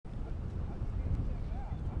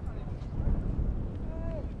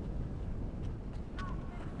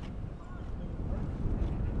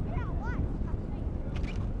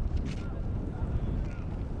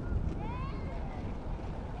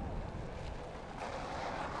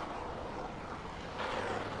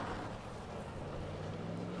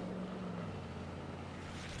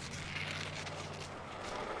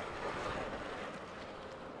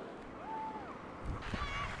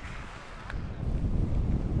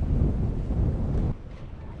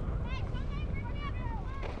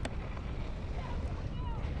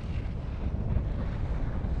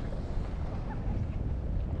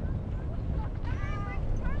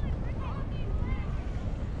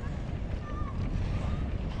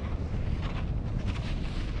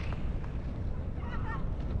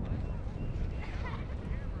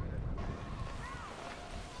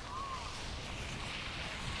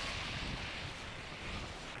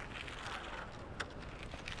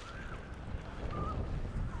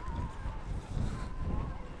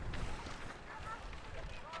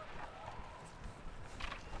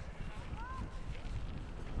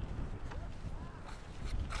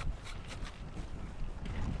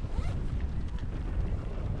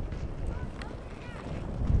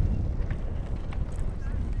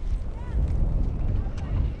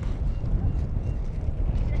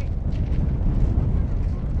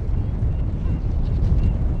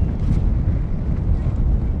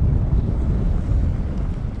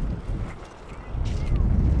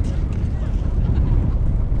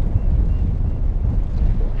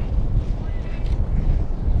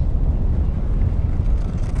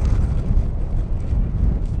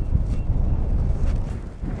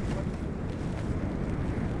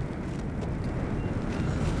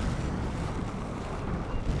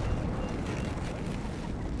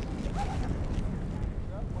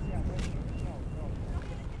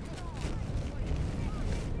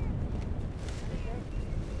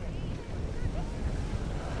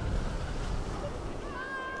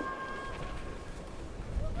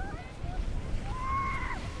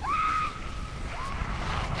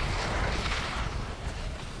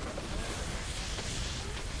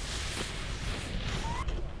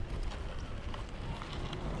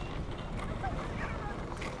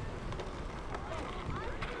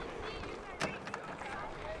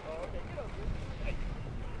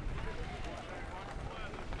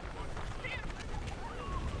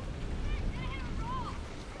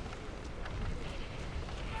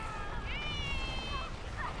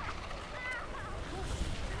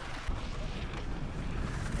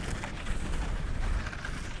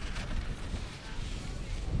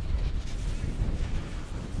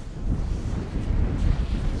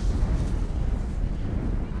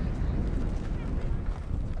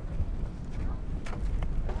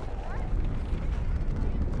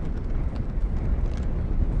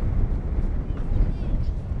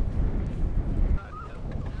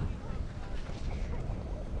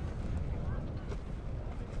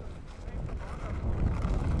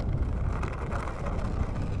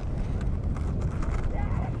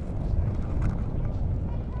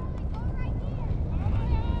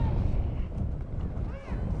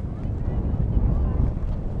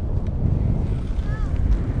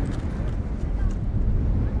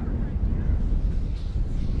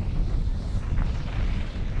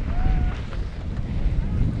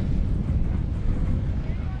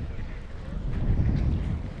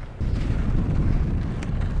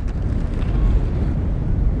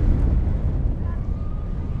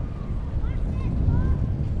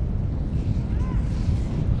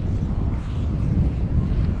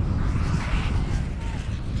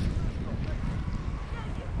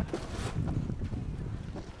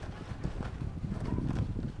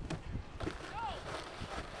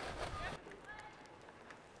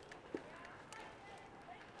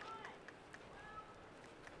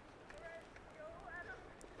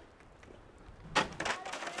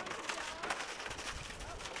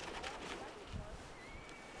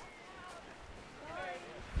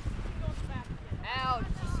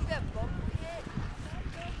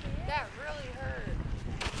that really hurt.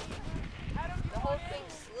 The whole thing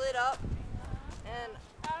slid up, and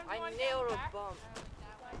I nailed a bump.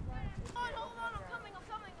 Hold on, I'm coming.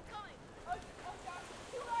 Oh, Josh,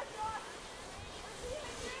 you got Josh.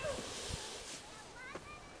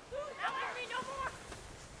 Now leave me no more.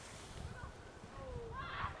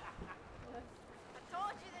 I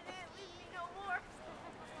told you they didn't leave me no more.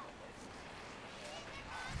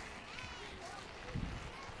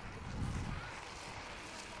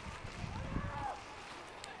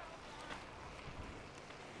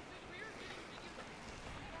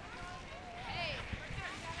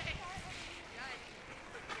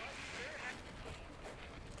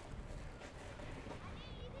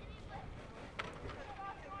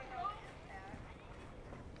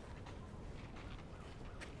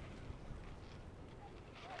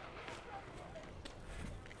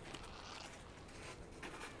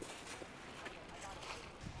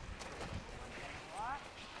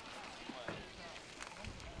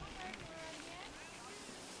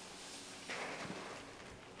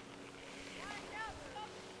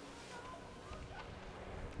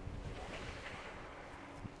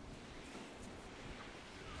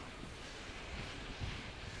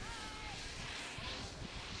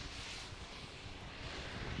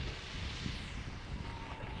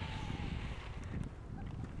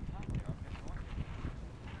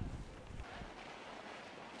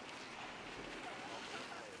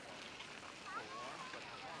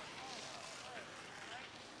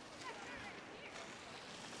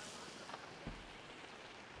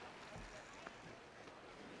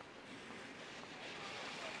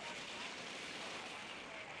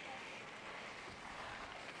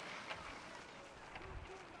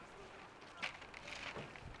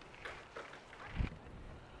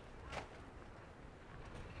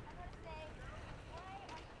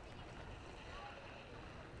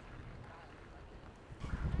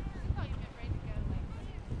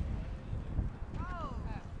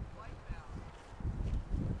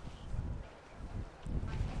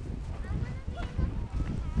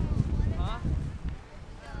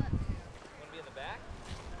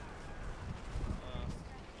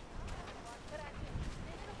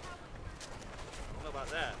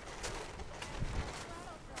 That.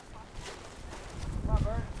 Come on,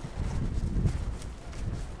 Bert.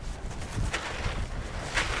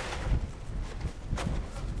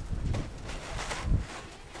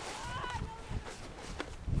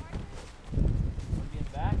 Want to be in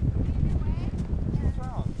the back? What's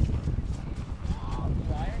wrong? You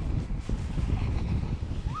tired?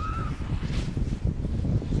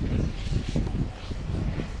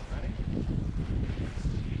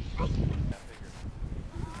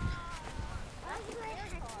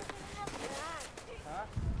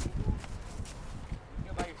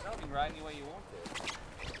 Ride any way you want to.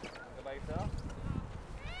 Go by yourself?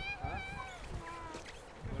 Huh?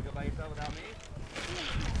 You want to go by yourself without me?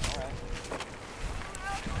 Alright.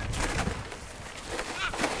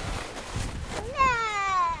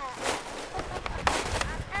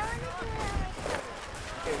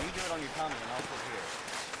 Okay, well you do it on your tummy and I'll sit here.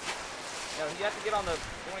 Now you have to get on the,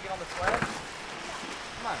 you want to get on the sled?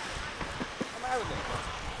 Come on. Come out with me.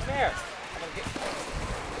 Come here. I'm going to get...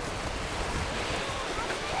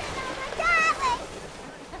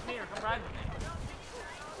 Come ride with me.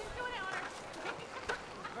 She's doing it on her.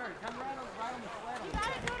 Bird, come ride on the sled. You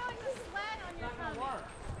gotta do it on the sled on your tummy. It's not gonna work.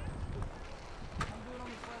 Come do it on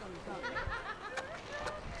the sled on your tummy. Come here.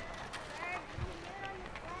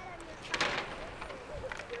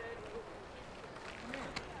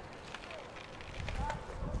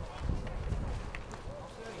 I'll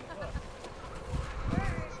show you.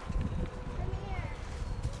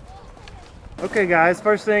 Look. Okay guys,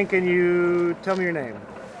 first thing, can you tell me your name?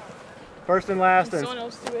 First and last. And someone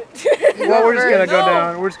else do it. well, we're just gonna go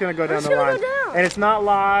down. We're just gonna go down the line. Go down. And it's not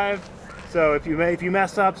live, so if you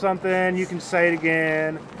mess up something, you can say it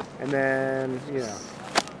again, and then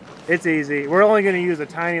it's easy. We're only gonna use a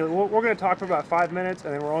tiny. We're gonna talk for about 5 minutes,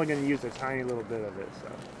 and then we're only gonna use a tiny little bit of it. So.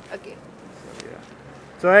 Okay. So yeah.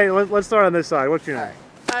 So hey, let's start on this side. What's your name?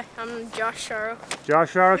 Hi, I'm Josh Sharo.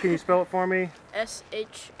 Josh Sharo. Can you spell it for me?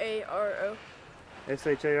 S-H-A-R-O.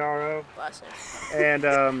 S-H-A-R-O. Last name.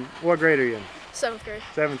 And what grade are you in? 7th grade.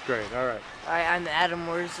 7th grade. All right. Hi, I'm Adam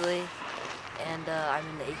Worsley, and I'm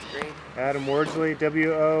in the 8th grade. Adam Wordsley.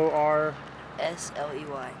 W-O-R.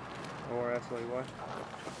 S-L-E-Y. Or S-L-E-Y.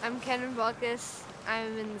 I'm Kenan Balkas.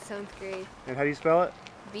 I'm in the 7th grade. And how do you spell it?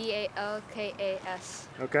 B-A-L-K-A-S.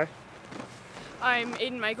 Okay. I'm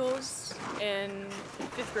Aiden Michaels in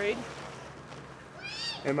 5th grade.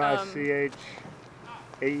 M-I-C-H-A-E-L-S?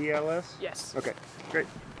 Yes. Okay, great.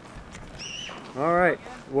 All right.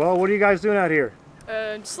 Well, what are you guys doing out here?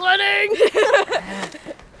 Sledding!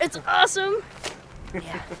 It's awesome.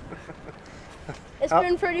 Yeah. It's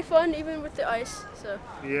been pretty fun even with the ice. So.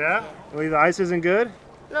 Yeah? Well, the ice isn't good?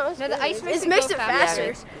 No, it's No, the good. ice makes it it makes go it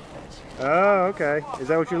faster. faster. Oh, okay. Is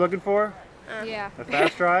that what you're looking for? Yeah. A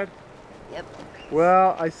fast ride? Yep.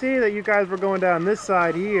 Well, I see that you guys were going down this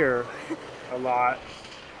side here a lot.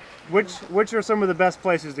 Which are some of the best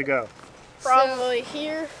places to go? Probably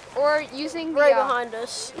here, Or using the right behind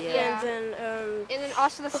us, Yeah. and and then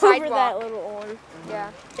also the over sidewalk. that little one. Yeah.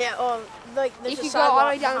 Yeah. Oh, like there's If a you go all the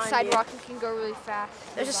way sidewalk down the behind you. sidewalk, you can go really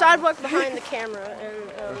fast. There's a sidewalk behind the camera, and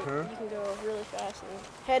you can go really fast and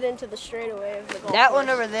head into the straightaway of the golf That course. one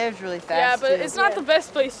over there is really fast. Yeah, but too. it's not the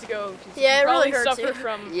best place to go. 'Cause you Yeah, can it really probably hurts suffer you.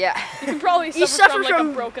 from. Yeah. You can probably You suffer suffer from like from-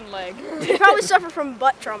 a broken leg. You probably suffer from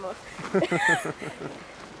butt trauma.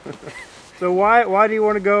 So why do you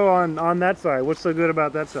want to go on that side? What's so good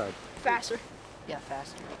about that side? Faster. Yeah,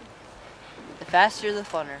 faster. The faster, the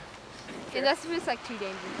funner. And that's if it's like too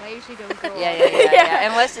dangerous. I usually don't go. Yeah.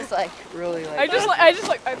 Unless it's like really like.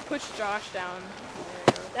 I push Josh down.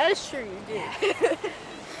 That is true. You do.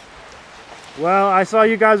 Well, I saw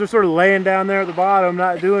you guys were sort of laying down there at the bottom,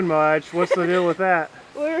 not doing much. What's the deal with that?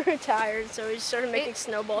 We were tired, so we just started making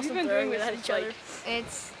snowballs We've and been throwing doing it this at since, each other. like,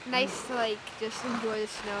 It's nice to like just enjoy the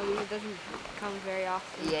snow because it doesn't come very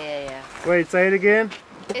often. Yeah. Wait, say it again.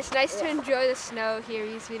 It's nice to enjoy the snow here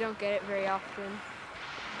because we don't get it very often.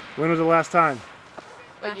 When was the last time?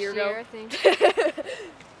 Last year ago. I think.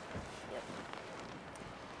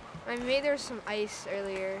 I mean, maybe there was some ice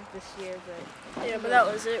earlier this year, but Yeah, but that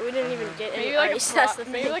was it. We didn't even get any Maybe like ice. That's the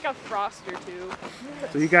maybe thing. like a frost or two.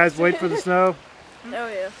 So you guys wait for the snow Oh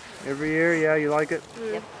yeah. every year? Yeah, you like it?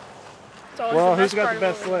 Yep. It's always Well, the who's best got part the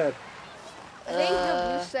of best it. sled? I think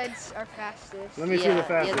the blue sleds are fastest. Let me see Yeah, the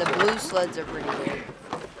fastest. the blue sleds are pretty good.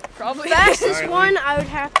 Probably. Fastest Alright, one, I would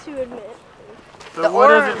have to admit. So The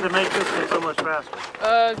what is orange- it that makes this thing so much faster?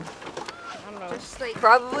 I don't know. Just like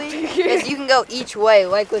Probably because you can go each way.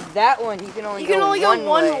 Like with that one, you can only You can only go one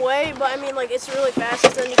one way, but I mean, like, it's really fast,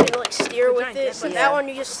 and then you can, like, steer with it. But Yeah. that one,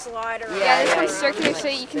 you just slide around. yeah, this yeah, one's yeah. circular, Like so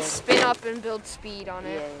you can spin up and build speed on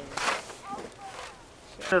Yeah. it.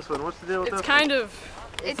 This one, what's the deal with It's this kind of.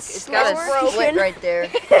 It's got slower. a split Broken. right there,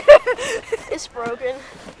 It's broken.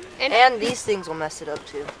 and these things will mess it up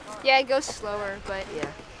too. Yeah, it goes slower, but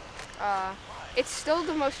Yeah. it's still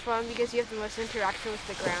the most fun because you have the most interaction with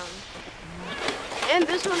the ground. And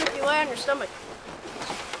this one, if you lay on your stomach.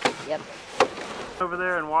 Yep. over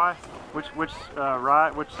there and why? Which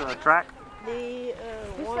ride? Which track? The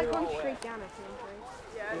Just one like roll one away. straight down, I think,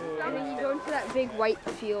 right? And then you go into that big white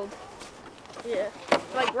field. Yeah.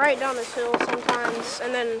 Like right down this hill sometimes,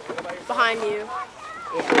 and then behind you.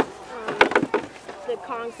 Yeah. The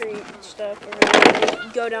concrete stuff over there.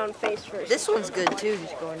 You go down face first. This one's good too,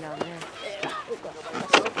 just going down there.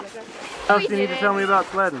 What else do you need to tell me about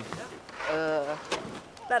sledding?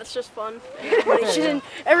 That's just fun.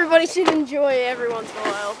 Everybody should enjoy it every once in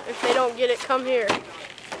a while. If they don't get it, come here.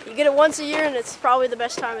 You get it once a year, and it's probably the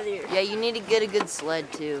best time of the year. Yeah, you need to get a good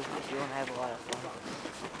sled too if you want to have a lot of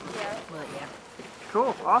fun. Yeah. But yeah.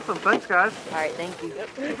 Cool, awesome, thanks guys. All right, thank you.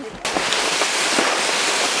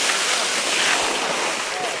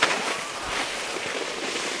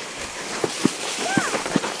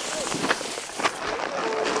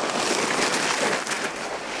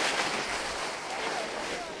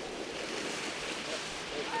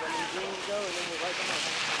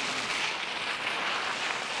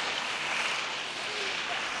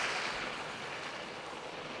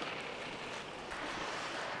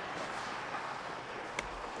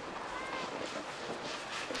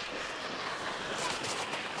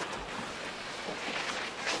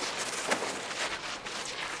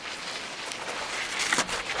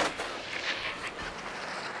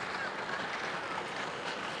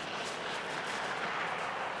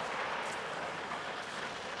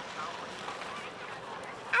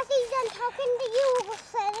 After he's done talking to you, we'll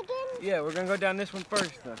say it again. Yeah, we're gonna go down this one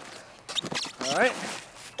first, though. All right,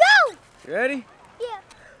 Go! you ready? Yeah.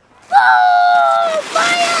 Boom!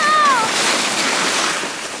 Fire!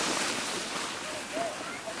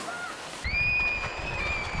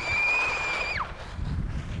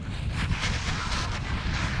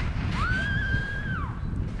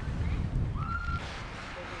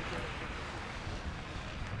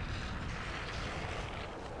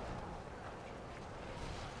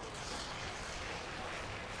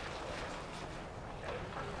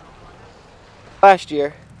 Last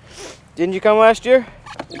year. Didn't you come last year?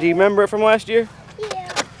 Do you remember it from last year?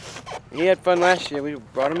 Yeah. He had fun last year. We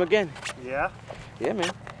brought him again. Yeah? Yeah,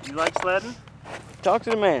 man. You like sledding? Talk to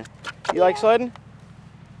the man. You like sledding?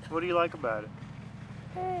 What do you like about it?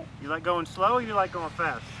 You like going slow or you like going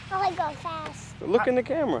fast? I like going fast. Look in the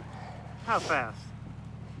camera. How fast?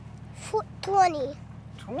 20.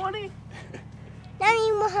 20? Not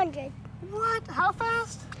even 100. What? How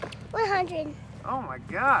fast? 100. Oh my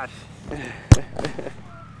gosh.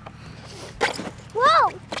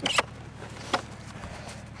 Whoa!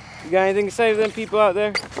 You got anything to say to them people out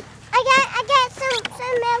there? I got some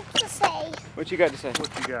else to say. What you got to say? What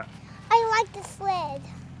you got? I like the sled.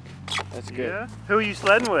 That's good. Yeah? Who are you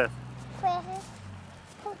sledding with? Francis.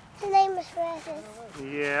 His name is Francis.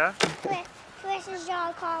 Yeah. Francis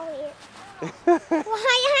John Collier.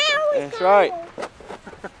 Why? That's right.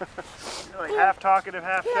 You're like half talkative,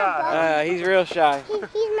 half shy. He's real shy.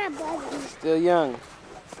 He's my buddy. Still young.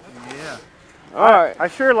 Yeah. All right. I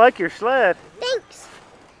sure like your sled. Thanks.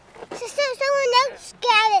 So someone else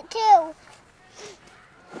got it too.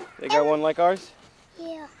 They got one like ours?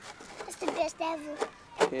 Yeah. That's the best ever.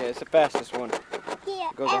 Yeah, it's the fastest one.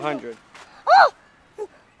 Yeah. It goes ever. 100. Oh! What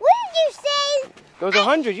did you say? Goes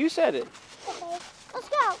 100, you said it. Okay. Let's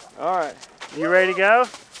go. All right. You ready to go?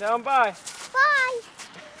 Tell them bye. Bye.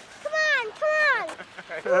 Come on.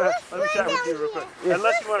 Let me chat with you real quick.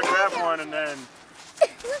 Unless you want to grab one and then...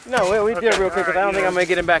 No, we did it real quick because I don't alright, think I'm going to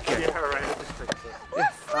get him back here. Yeah, all right. Let's just take this.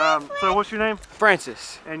 So what's your name?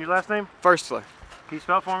 Francis. And your last name? Firstler. Can you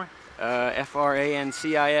spell it for me?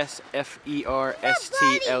 Francisferstler. He's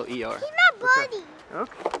my buddy.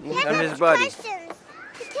 Okay. He has I'm his some buddy. questions.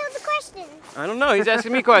 Tell the questions. I don't know. He's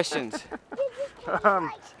asking me questions. Just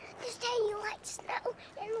say you like snow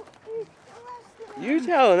and love snow. You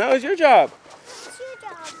tell him. That was your job. It's your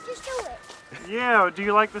job. Just do it. Yeah, do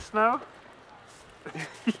you like the snow?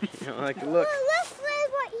 You don't like to look. Let's sled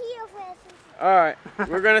right here, Francis. All right.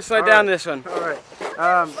 We're going to slide down this one. All right.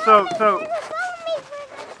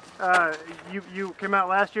 You came out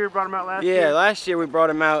last year, brought him out last year? Yeah, last year we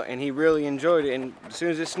brought him out and he really enjoyed it. And as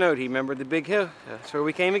soon as it snowed, he remembered the big hill. That's where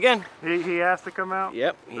we came again. He asked to come out?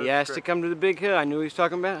 Yep, he That's asked great. to come to the big hill. I knew he was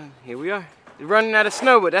talking about. Here we are. He's running out of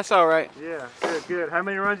snow, but that's all right. Yeah, good. How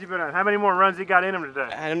many runs you been on? How many more runs he got in him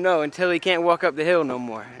today? I don't know until he can't walk up the hill no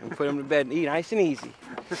more. And put him to bed and eat nice and easy.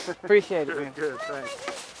 Appreciate it, man. Good, thanks.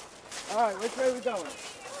 All right, which way are we going?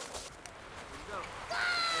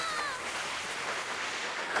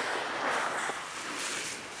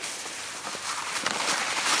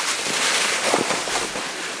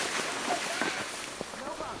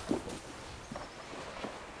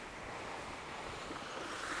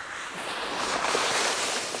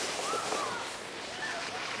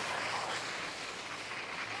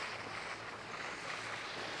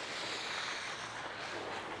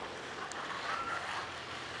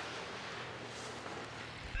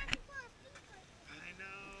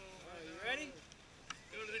 Ready?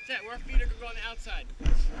 Go to the tent. Where our feet are going to go on the outside.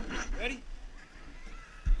 Ready?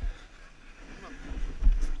 I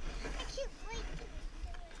can't wait.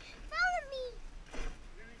 Follow me.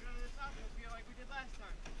 We're going to go to the top and feel like we did last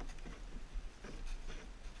time.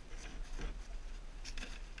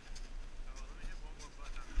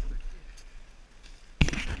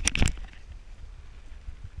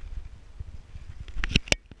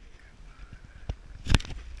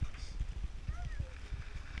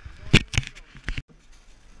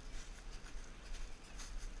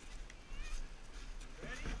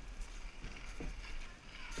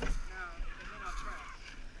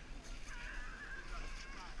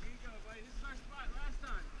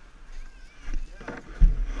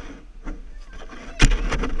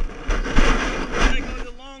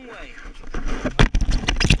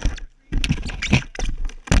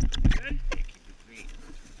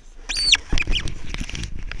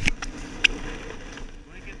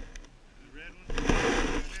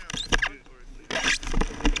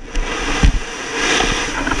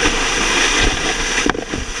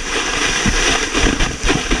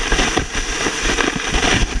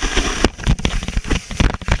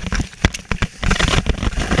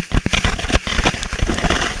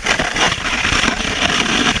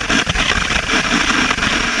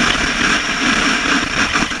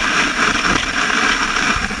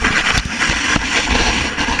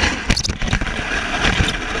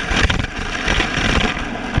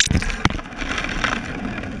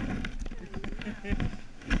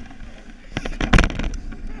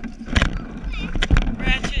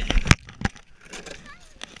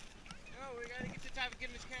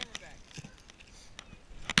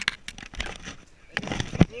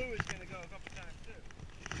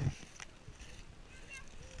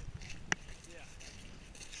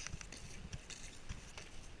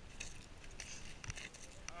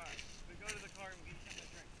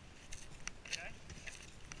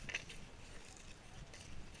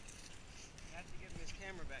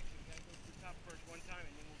 stop first one time,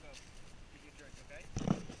 and then we'll go. Give you a drink, okay?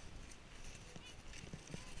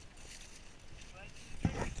 Sled to the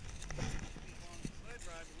drink. Be a long sled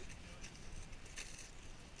ride, but we can do it.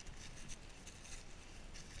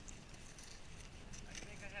 I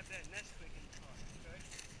think I have that Nesquik in the car, okay?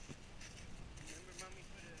 Remember Mommy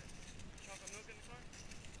put a chocolate milk in the car?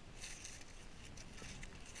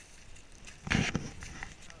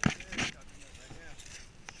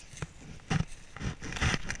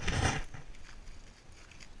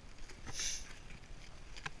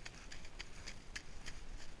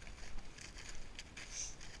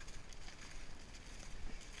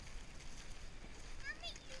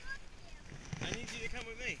 I need you to come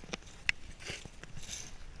with me.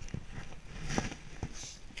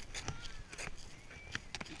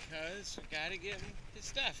 Because we gotta get him his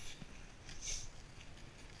stuff.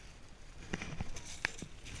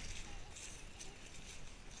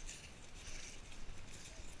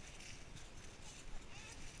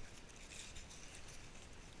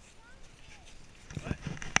 What?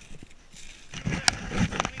 How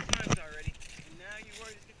many times already? And now you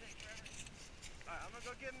worried it's gonna take forever? Alright, I'm gonna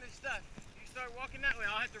go get him his stuff. You start walking that way,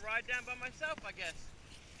 I'll have to ride down by myself, I guess.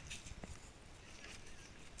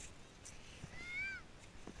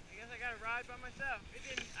 I gotta ride by myself.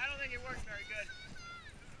 I don't think it worked very good.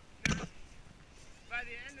 No. By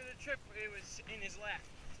the end of the trip, it was in his lap.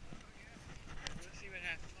 We'll see what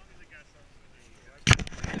happens. As long as it got something.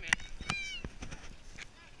 Yeah, man.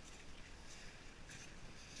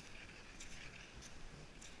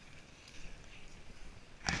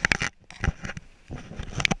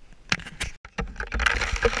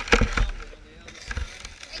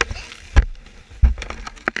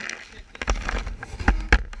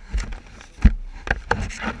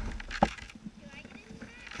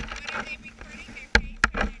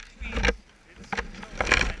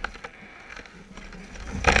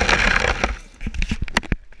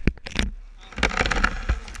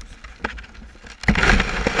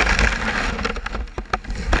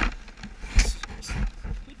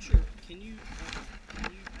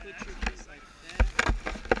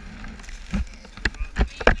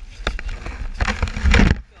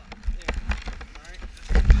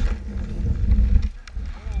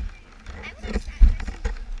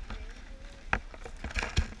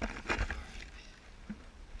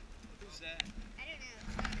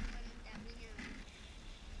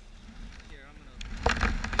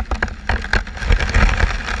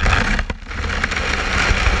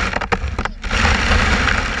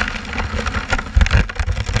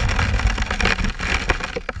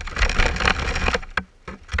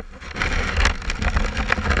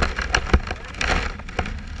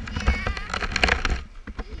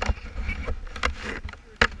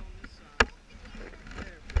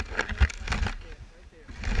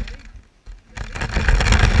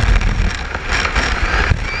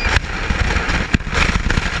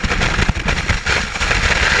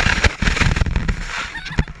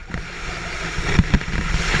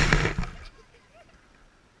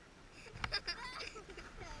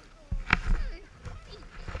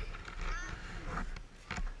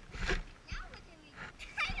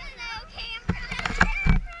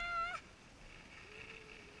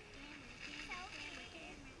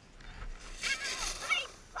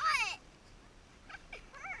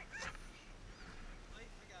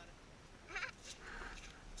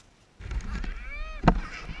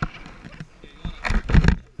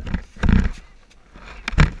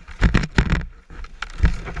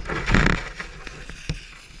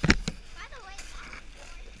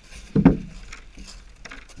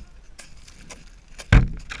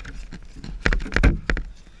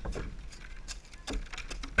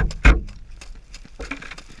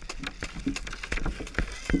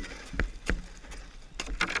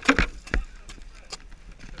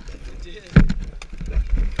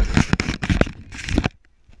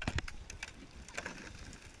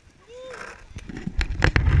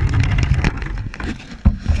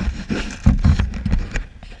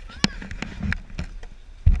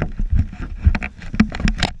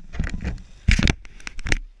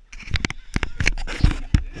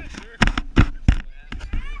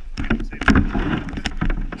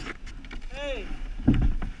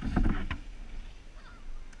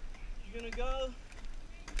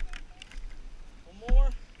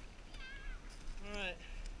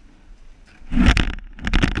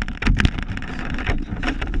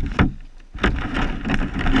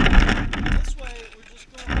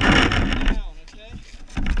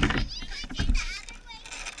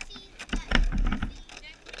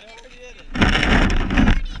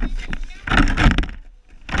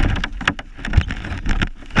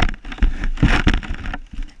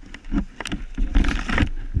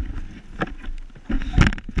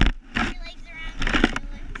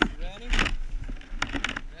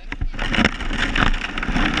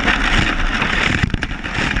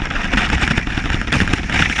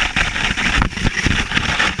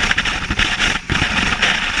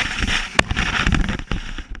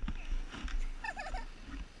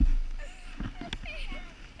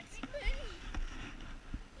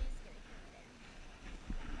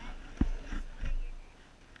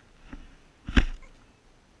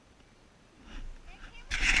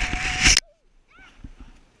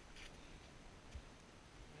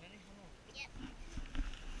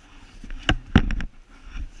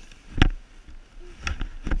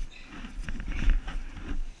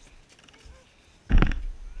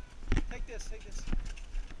 this, take this.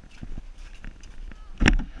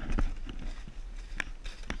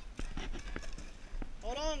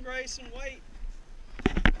 Hold on, Grayson, wait.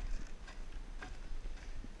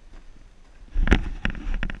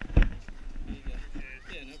 There you go.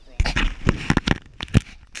 Yeah, no problem.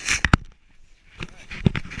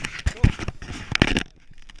 Cool.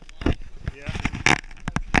 Yeah.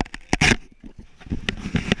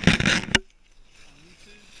 On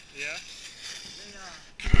YouTube? Yeah. Yeah.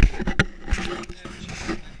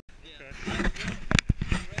 Okay.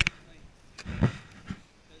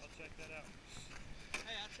 I'll check that out.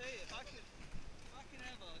 Hey, I tell you, if I can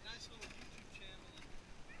have a nice little YouTube channel.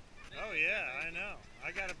 Oh yeah, I know.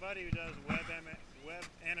 I got a buddy who does web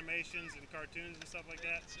animations and cartoons and stuff like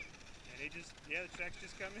that. And he just, yeah, the checks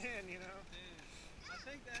just come in, you know. I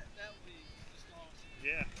think that would be just awesome.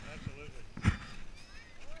 Yeah, absolutely.